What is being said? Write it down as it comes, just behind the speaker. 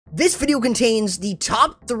This video contains the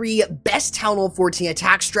top 3 best Town Hall 14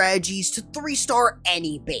 attack strategies to 3-star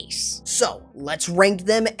any base. So let's rank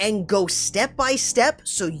them and go step by step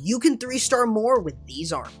so you can 3-star more with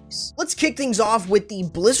these armies. Let's kick things off with the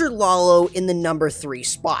Blizzard Lalo in the number 3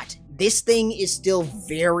 spot. This thing is still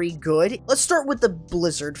very good. Let's start with the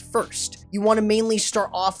Blizzard first. You want to mainly start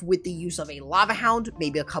off with the use of a Lava Hound,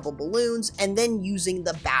 maybe a couple balloons, and then using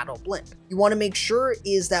the Battle Blimp. You want to make sure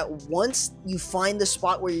is that once you find the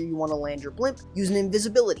spot where you want to land your Blimp, use an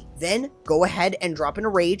invisibility. Then go ahead and drop in a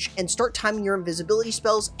Rage and start timing your invisibility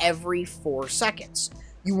spells every 4 seconds.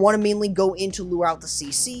 You want to mainly go in to lure out the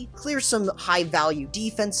CC, clear some high value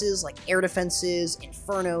defenses like air defenses,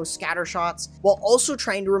 inferno, scatter shots, while also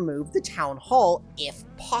trying to remove the Town Hall if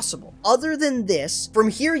possible. Other than this, from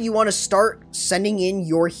here you want to start sending in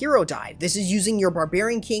your hero dive. This is using your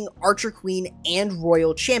Barbarian King, Archer Queen, and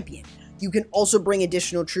Royal Champion. You can also bring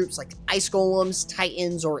additional troops like Ice Golems,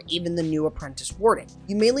 Titans, or even the new Apprentice Warden.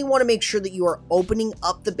 You mainly want to make sure that you are opening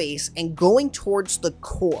up the base and going towards the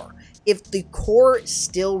core. If the core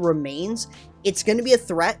still remains, it's going to be a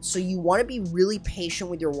threat, so you want to be really patient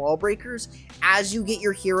with your wall breakers as you get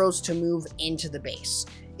your heroes to move into the base.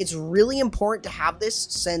 It's really important to have this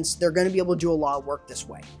since they're going to be able to do a lot of work this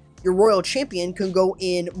way. Your Royal Champion can go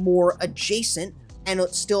in more adjacent and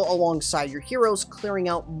still alongside your heroes, clearing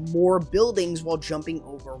out more buildings while jumping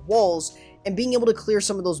over walls and being able to clear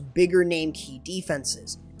some of those bigger name key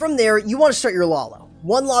defenses. From there, you want to start your Lalo.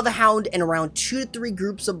 1 Lava Hound and around 2 to 3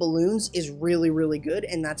 groups of balloons is really good,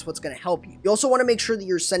 and that's what's going to help you. You also want to make sure that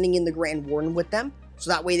you're sending in the Grand Warden with them, so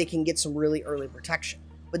that way they can get some really early protection.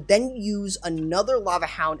 But then use another Lava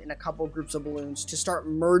Hound and a couple groups of balloons to start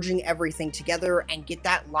merging everything together and get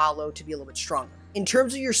that Lalo to be a little bit stronger. In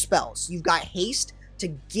terms of your spells, you've got Haste to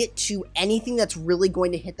get to anything that's really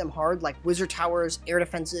going to hit them hard, like Wizard Towers, air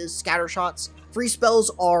defenses, scatter shots. Free spells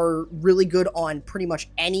are really good on pretty much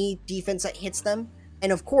any defense that hits them.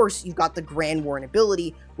 And of course, you've got the Grand Warden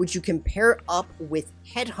ability, which you can pair up with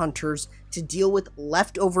Headhunters to deal with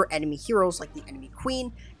leftover enemy heroes like the enemy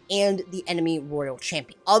Queen and the enemy Royal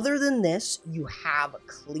Champion. Other than this, you have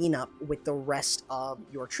cleanup with the rest of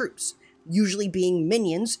your troops, usually being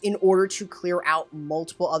minions, in order to clear out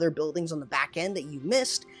multiple other buildings on the back end that you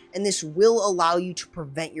missed, and this will allow you to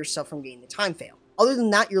prevent yourself from getting the time fail. Other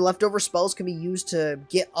than that, your leftover spells can be used to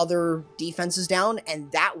get other defenses down,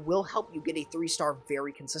 and that will help you get a 3-star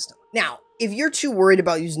very consistently. Now, if you're too worried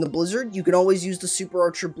about using the Blizzard, you can always use the Super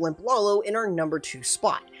Archer Blimp Lalo in our number 2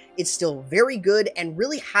 spot. It's still very good and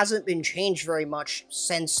really hasn't been changed very much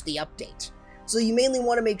since the update. So you mainly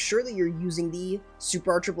want to make sure that you're using the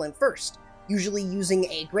Super Archer Blimp first, usually using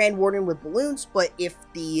a Grand Warden with balloons, but if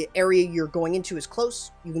the area you're going into is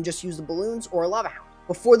close, you can just use the balloons or a Lava Hound.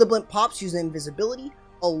 Before the Blimp pops, use an invisibility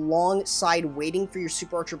alongside waiting for your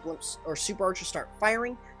Super Archer Blimps or Super Archer start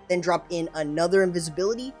firing, then drop in another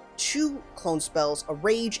invisibility, 2 clone spells, a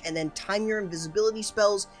Rage, and then time your invisibility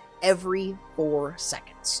spells every 4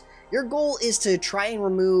 seconds. Your goal is to try and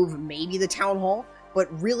remove maybe the Town Hall,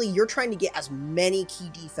 but really you're trying to get as many key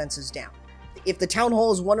defenses down. If the Town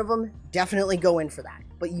Hall is one of them, definitely go in for that.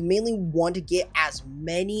 But you mainly want to get as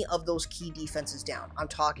many of those key defenses down. I'm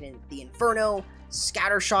talking the Inferno,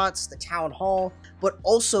 scatter shots, the Town Hall, but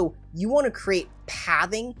also you want to create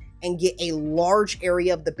pathing and get a large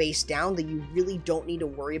area of the base down that you really don't need to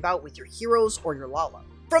worry about with your heroes or your Lalo.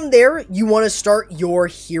 From there, you want to start your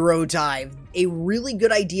hero dive. A really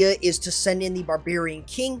good idea is to send in the Barbarian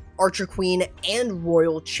King, Archer Queen, and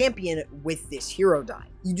Royal Champion with this hero dive.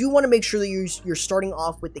 You do want to make sure that you're starting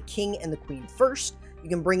off with the King and the Queen first. You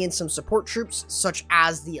can bring in some support troops such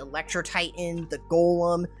as the Electro Titan, the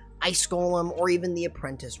Golem, Ice Golem, or even the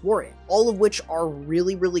Apprentice Warden, all of which are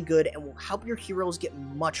really good and will help your heroes get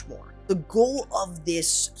much more. The goal of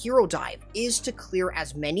this hero dive is to clear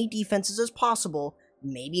as many defenses as possible,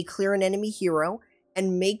 maybe clear an enemy hero,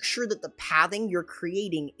 and make sure that the pathing you're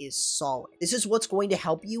creating is solid. This is what's going to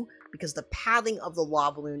help you because the pathing of the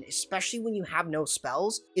Lavaloon, especially when you have no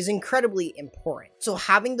spells, is incredibly important. So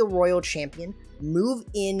having the Royal Champion move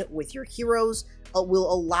in with your heroes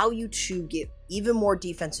will allow you to get even more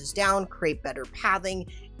defenses down, create better pathing,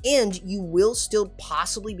 and you will still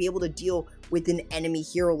possibly be able to deal with an enemy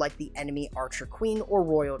hero like the enemy Archer Queen or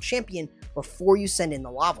Royal Champion before you send in the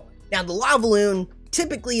Lavaloon. Now, the Lavaloon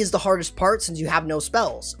typically is the hardest part since you have no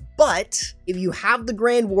spells, but if you have the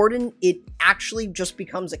Grand Warden, it actually just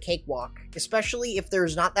becomes a cakewalk, especially if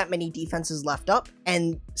there's not that many defenses left up,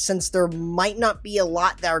 and since there might not be a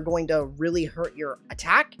lot that are going to really hurt your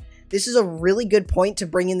attack, this is a really good point to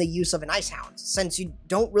bring in the use of an Ice Hound. Since you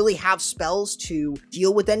don't really have spells to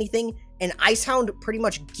deal with anything, an Ice Hound pretty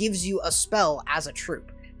much gives you a spell as a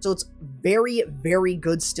troop. So it's very, very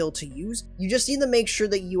good still to use. You just need to make sure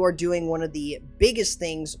that you are doing one of the biggest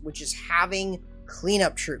things, which is having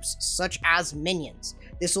cleanup troops, such as minions.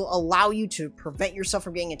 This will allow you to prevent yourself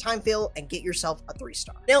from getting a time fail and get yourself a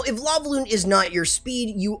 3-star. Now, if Lavaloon is not your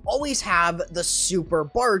speed, you always have the Super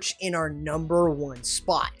Barch in our #1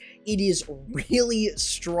 spot. It is really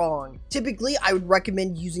strong. Typically, I would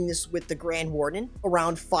recommend using this with the Grand Warden,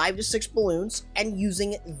 around 5 to 6 balloons, and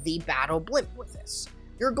using the Battle Blimp with this.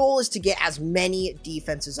 Your goal is to get as many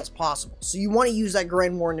defenses as possible, so you want to use that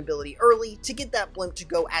Grand Warden ability early to get that Blimp to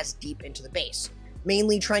go as deep into the base.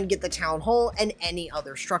 Mainly trying to get the Town Hall and any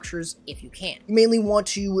other structures if you can. You mainly want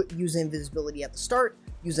to use invisibility at the start,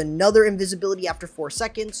 use another invisibility after 4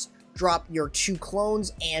 seconds, drop your 2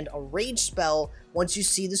 clones and a rage spell once you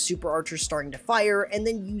see the super archers starting to fire, and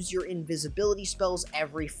then use your invisibility spells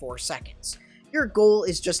every 4 seconds. Your goal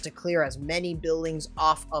is just to clear as many buildings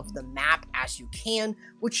off of the map as you can,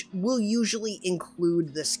 which will usually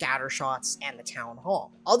include the scatter shots and the town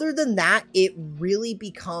hall. Other than that, it really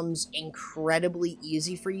becomes incredibly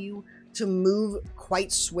easy for you to move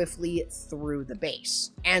quite swiftly through the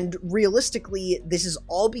base. And realistically, this is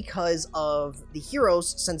all because of the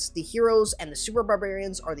heroes, since the heroes and the super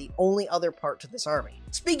barbarians are the only other part to this army.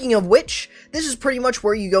 Speaking of which, this is pretty much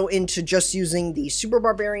where you go into just using the super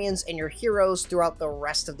barbarians and your heroes throughout the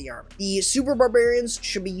rest of the army. The super barbarians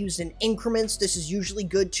should be used in increments. This is usually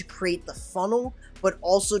good to create the funnel, but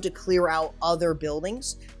also to clear out other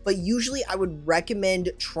buildings. But usually I would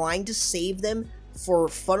recommend trying to save them for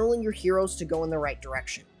funneling your heroes to go in the right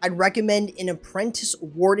direction. I'd recommend an Apprentice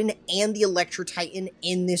Warden and the Electro Titan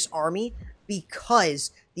in this army,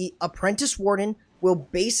 because the Apprentice Warden will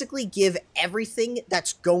basically give everything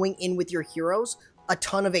that's going in with your heroes a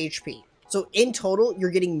ton of HP. So in total,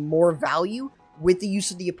 you're getting more value with the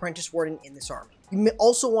use of the Apprentice Warden in this army. You may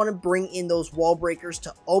also want to bring in those wall breakers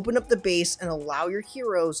to open up the base and allow your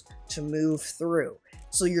heroes to move through.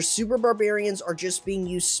 So your super barbarians are just being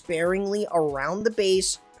used sparingly around the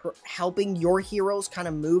base, helping your heroes kind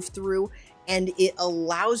of move through, and it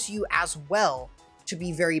allows you as well to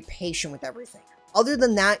be very patient with everything. Other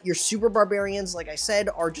than that, your super barbarians, like I said,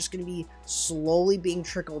 are just going to be slowly being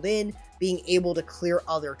trickled in, being able to clear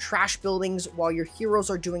other trash buildings while your heroes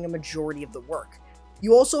are doing a majority of the work.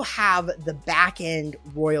 You also have the back end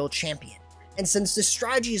Royal Champion. And since this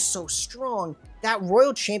strategy is so strong, that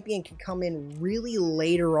Royal Champion can come in really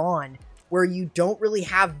later on, where you don't really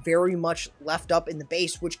have very much left up in the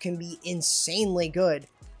base, which can be insanely good.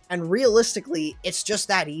 And realistically, it's just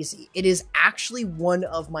that easy. It is actually one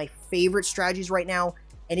of my favorite strategies right now,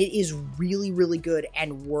 and it is really, really good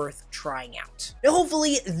and worth trying out. Now,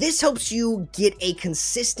 hopefully, this helps you get a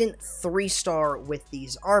consistent 3-star with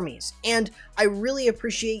these armies. And I really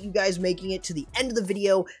appreciate you guys making it to the end of the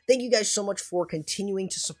video. Thank you guys so much for continuing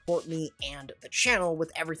to support me and the channel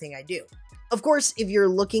with everything I do. Of course, if you're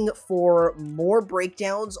looking for more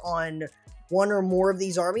breakdowns on one or more of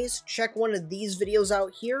these armies, check one of these videos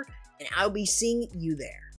out here, and I'll be seeing you there.